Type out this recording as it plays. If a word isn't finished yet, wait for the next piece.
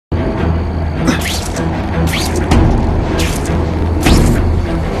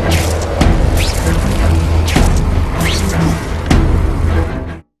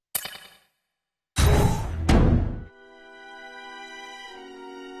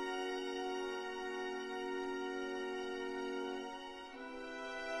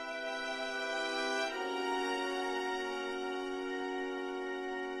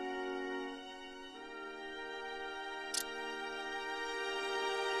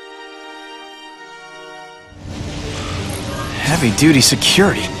Heavy-duty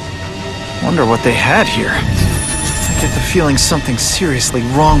security. Wonder what they had here. I get the feeling something seriously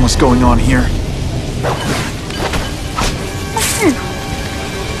wrong was going on here.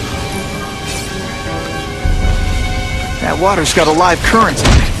 That water's got a live current in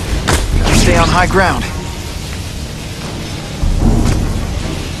it. Gotta stay on high ground.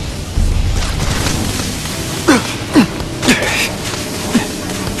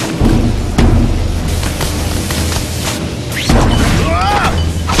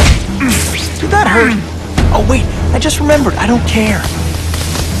 Did that hurt? Oh wait, I just remembered. I don't care.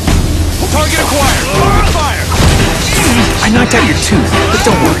 Target acquired! Open fire! I knocked out your tooth, but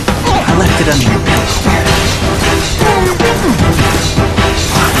don't worry. I left it under your bed.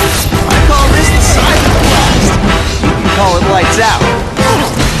 I call this the silent blast. You can call it lights out.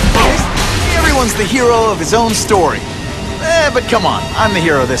 Everyone's the hero of his own story. But come on, I'm the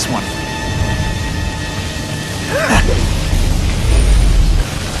hero of this one.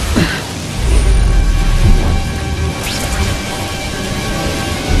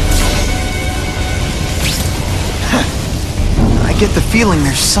 I get the feeling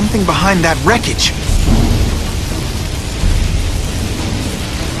there's something behind that wreckage.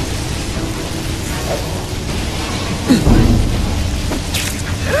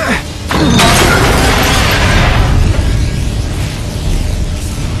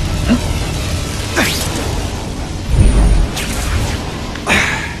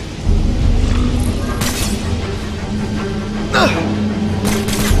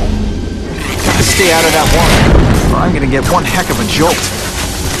 Gotta stay out of that water, or I'm gonna get one heck of a jolt.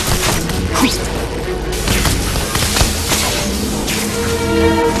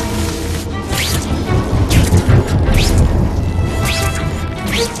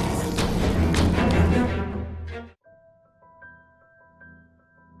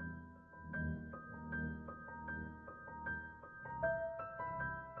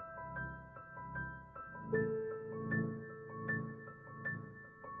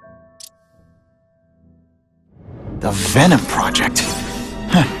 The Venom Project?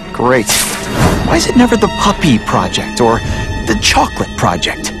 Huh, great. Why is it never the Puppy Project or the Chocolate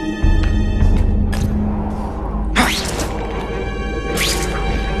Project?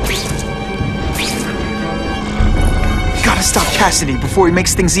 Gotta stop Cassidy before he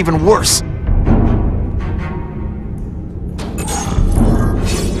makes things even worse.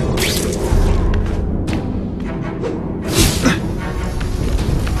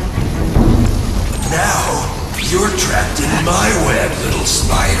 You're trapped in my web, little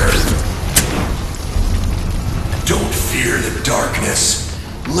spider. Don't fear the darkness.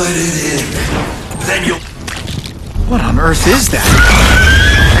 Let it in. Then you'll... What on earth is that?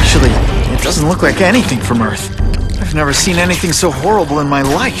 Actually, it doesn't look like anything from Earth. I've never seen anything so horrible in my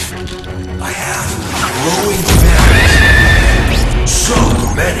life. I have growing families. So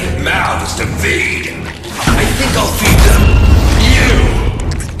many mouths to feed. I think I'll feed them you.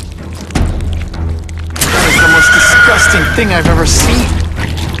 The most disgusting thing I've ever seen.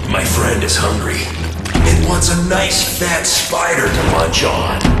 My friend is hungry and wants a nice fat spider to munch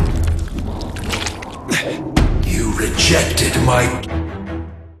on. You rejected my...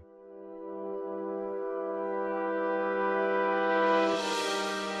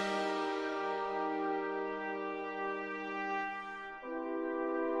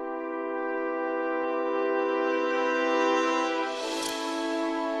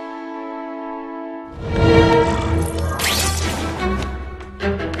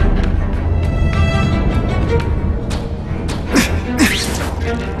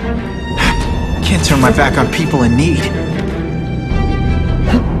 Can't turn my back on people in need.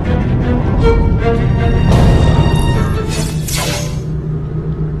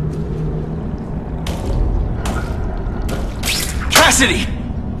 Cassidy!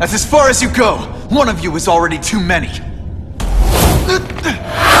 That's as far as you go. One of you is already too many.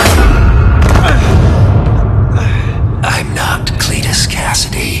 I'm not Cletus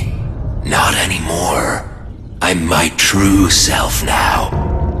Cassidy. Not anymore. I'm my true self now.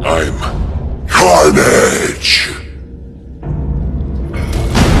 I'm Carnage!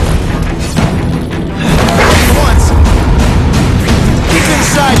 Once! Deep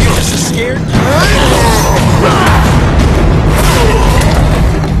inside, you're just as scared.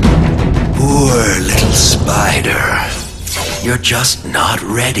 Poor little spider. You're just not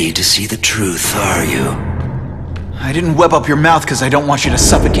ready to see the truth, are you? I didn't web up your mouth because I don't want you to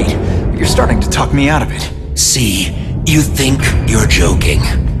suffocate. You're starting to talk me out of it. See, you think you're joking.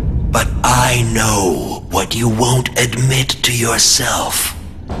 But I know what you won't admit to yourself.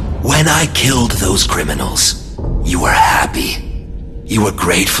 When I killed those criminals, you were happy. You were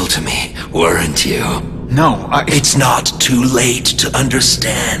grateful to me, weren't you? No, It's not too late to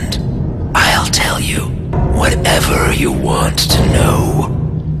understand. I'll tell you whatever you want to know.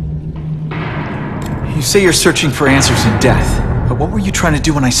 You say you're searching for answers in death, but what were you trying to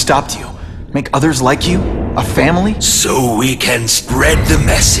do when I stopped you? Make others like you? A family? So we can spread the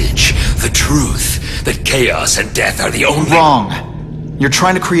message, the truth, that chaos and death are the only— Wrong. You're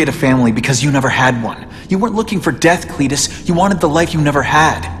trying to create a family because you never had one. You weren't looking for death, Cletus. You wanted the life you never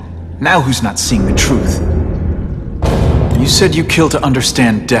had. Now who's not seeing the truth? You said you kill to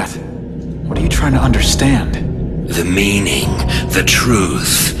understand death. What are you trying to understand? The meaning, the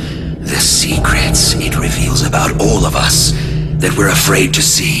truth, the secrets it reveals about all of us that we're afraid to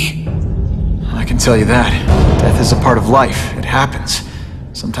see. I can tell you that. Death is a part of life. It happens.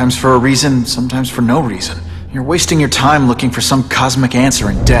 Sometimes for a reason, sometimes for no reason. You're wasting your time looking for some cosmic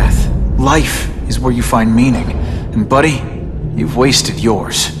answer in death. Life is where you find meaning. And buddy, you've wasted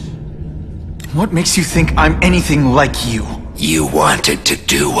yours. What makes you think I'm anything like you? You wanted to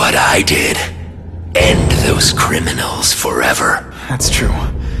do what I did. End those criminals forever. That's true.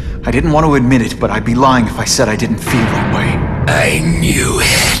 I didn't want to admit it, but I'd be lying if I said I didn't feel that way. I knew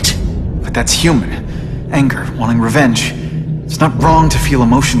it. But that's human. Anger, wanting revenge. It's not wrong to feel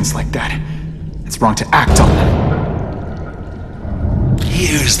emotions like that. It's wrong to act on them.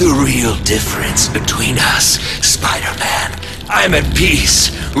 Here's the real difference between us, Spider-Man. I'm at peace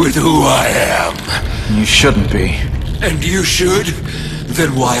with who I am. You shouldn't be. And you should?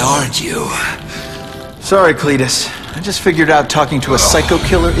 Then why aren't you? Sorry, Cletus. I just figured out talking to a psycho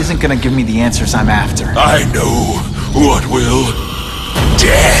killer isn't gonna give me the answers I'm after. I know what will.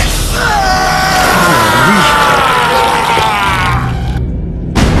 Death!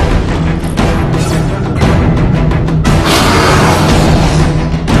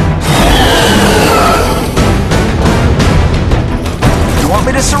 You want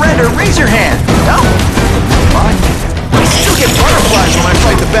me to surrender? Raise your hand. No? Fine. I still get butterflies when I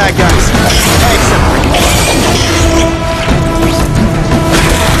fight the bad guys. Except for you.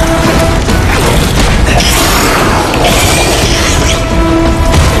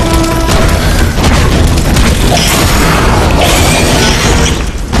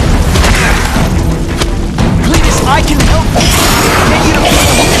 Cletus, I can help you. Get you to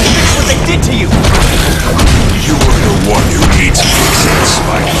people who can fix what they did to you. You're the one who needs fixing,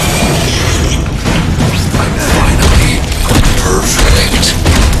 Spider. I'm finally perfect.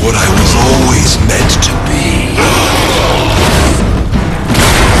 What I was always meant to be.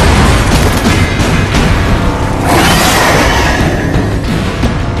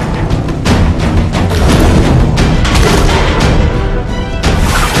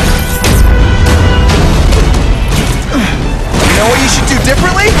 You know what you should do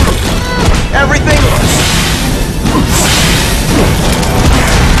differently? Everything.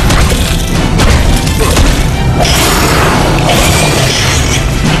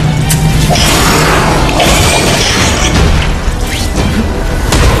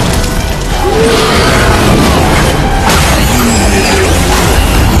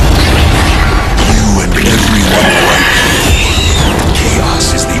 You and everyone like me.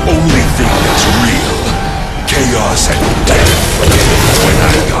 Chaos is the only thing that's real. Chaos and death. When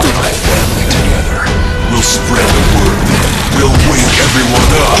I got my family together, we'll spread the word. We'll wake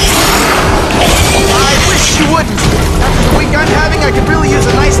everyone up. I wish you wouldn't. After the week I'm having, I could really use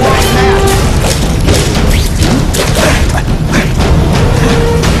a nice long nap.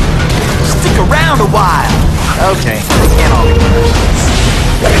 Stick around a while. Okay, it can't all be worse.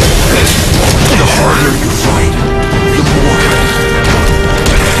 The harder you fight, the more.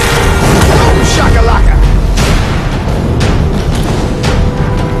 Shakalaka.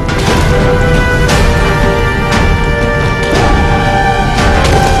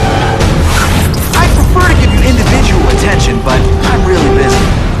 I prefer to give you individual attention, but I'm really busy.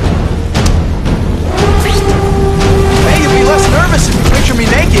 Hey, you'll be less nervous if you picture me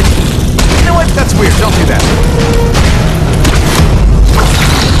naked. You know what? That's weird. Don't do that.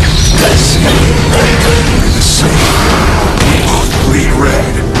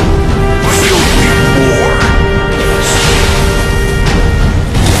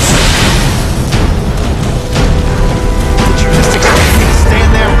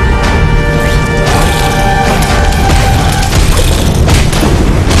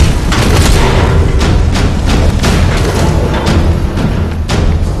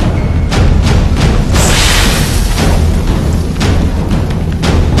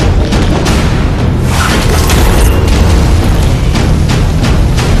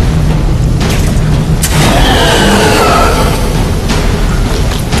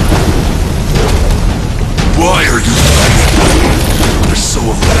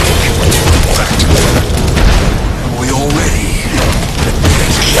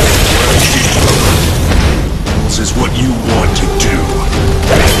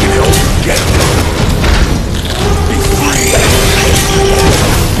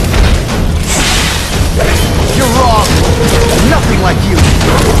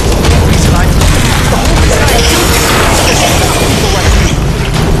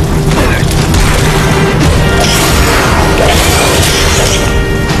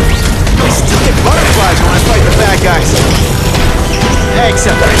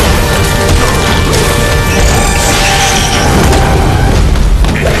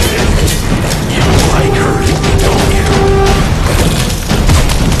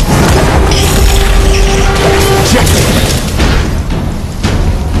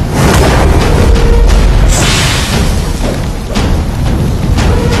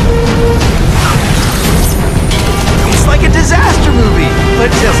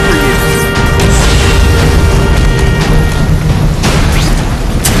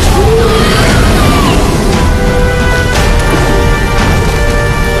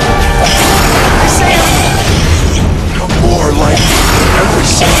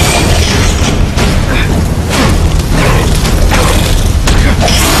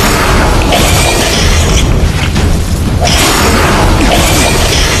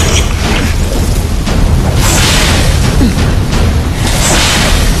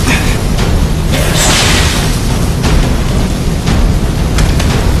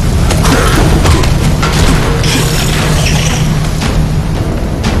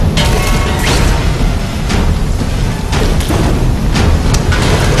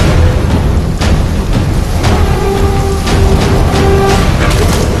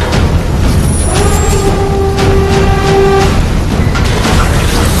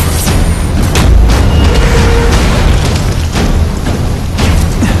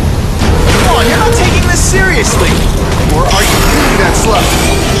 Honestly, or are you really that slow?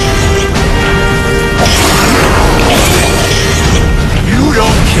 You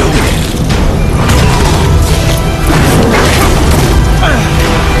don't kill me.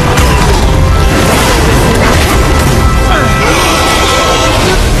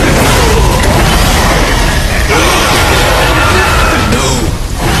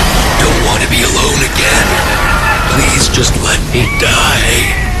 Just let me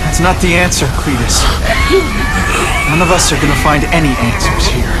die. That's not the answer, Cletus. None of us are gonna find any answers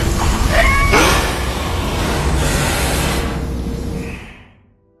here.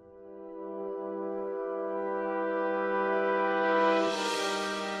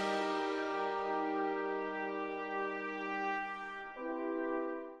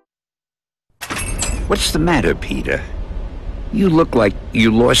 What's the matter, Peter? You look like you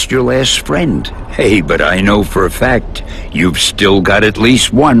lost your last friend. Hey, but I know for a fact you've still got at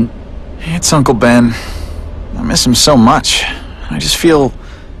least one. It's Uncle Ben. I miss him so much. I just feel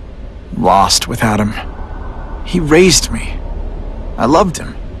lost without him. He raised me. I loved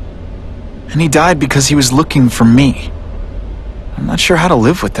him. And he died because he was looking for me. I'm not sure how to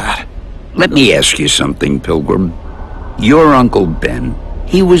live with that. Let me ask you something, Pilgrim. Your Uncle Ben,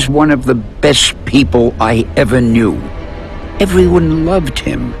 he was one of the best people I ever knew. Everyone loved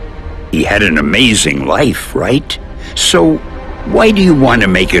him. He had an amazing life, right? So, why do you want to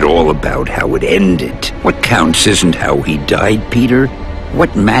make it all about how it ended? What counts isn't how he died, Peter.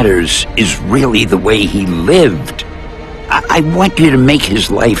 What matters is really the way he lived. I want you to make his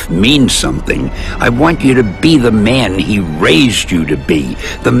life mean something. I want you to be the man he raised you to be.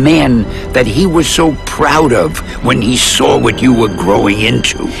 The man that he was so proud of when he saw what you were growing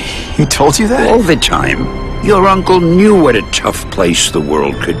into. He told you that? All the time. Your uncle knew what a tough place the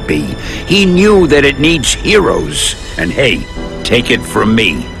world could be. He knew that it needs heroes. And hey, take it from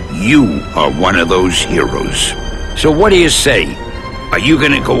me, you are one of those heroes. So what do you say? Are you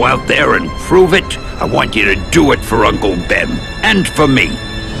gonna go out there and prove it? I want you to do it for Uncle Ben, and for me.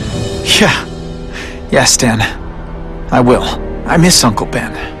 Yeah. Yes, Dan. I will. I miss Uncle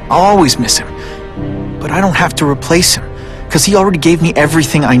Ben. I'll always miss him. But I don't have to replace him, because he already gave me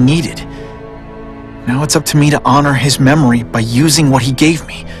everything I needed. Now it's up to me to honor his memory by using what he gave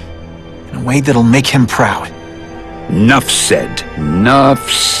me, in a way that'll make him proud. Nuff said. Nuff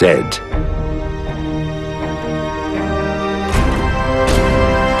said.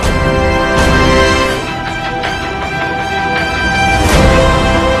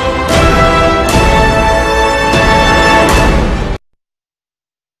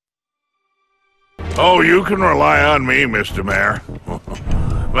 Oh, you can rely on me, Mr. Mayor.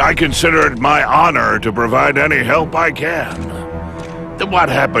 I consider it my honor to provide any help I can. What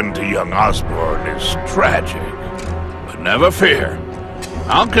happened to young Osborn is tragic, but never fear.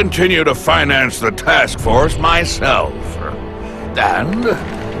 I'll continue to finance the task force myself. And,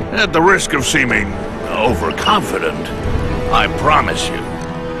 at the risk of seeming overconfident, I promise you,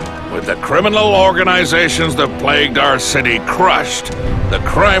 with the criminal organizations that plagued our city crushed, the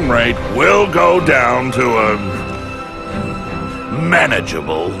crime rate will go down to a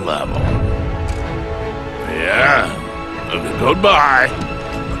manageable level. Yeah. Goodbye.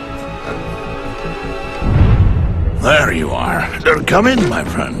 There you are. Come in, my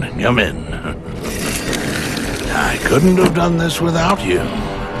friend. Come in. I couldn't have done this without you.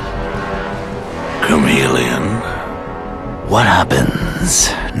 Chameleon. What happens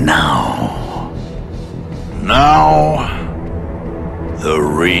now? Now, the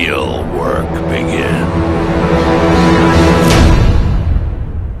real work begins.